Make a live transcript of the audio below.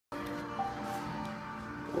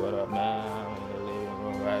What up now? I'm in the living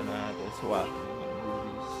room right now, just watching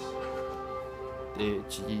movies. Dead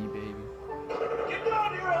G, baby. Get down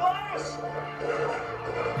here, Elias!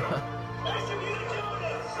 Nice of you to join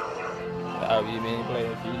us! I'll be man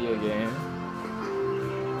playing video game.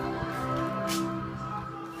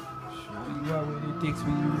 Show you what it takes for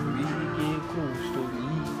you to really get close to me.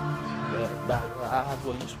 That life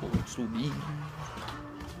what you supposed to be.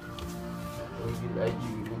 Baby like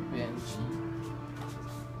you, the Benji.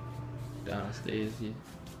 Downstairs here.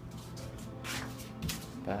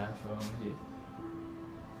 Bathroom here.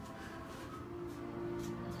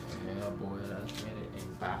 Yeah, boy, that's when it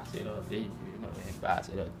Ambassador David, you know,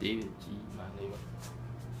 Ambassador David G, my nigga.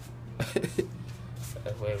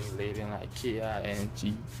 That's where we living like K-I-N-G.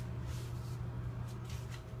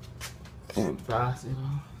 Ambassador.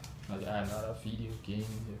 I got another video game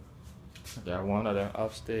here. I got one of them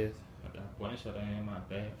upstairs. I got a bunch of them in my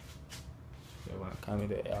bag. So when I come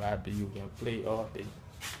into LIB, you can play all day.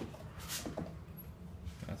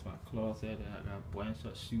 That's my closet. I got a bunch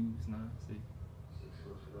of shoes now. See?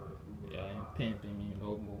 Yeah, ain't pimping me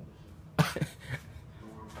no more.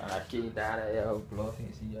 I can't die of hell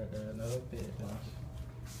bluffing. See, I got another bed now.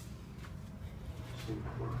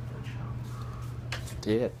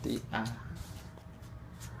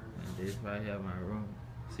 And this right here, my room.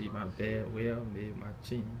 See my bed well made my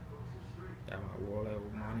chin. Got my wallet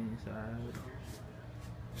with money inside.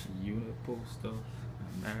 Unit poster,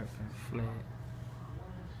 American flag.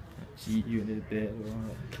 G unit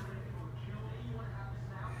bedroom.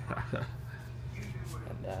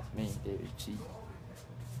 And that's me, David G.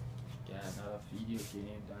 Got another video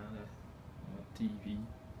game down there on TV.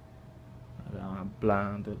 I got my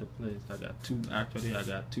blind to the place. I got two, actually I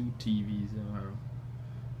got two TVs in my room.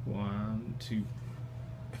 1, 2.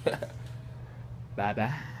 Bye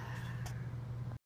bye.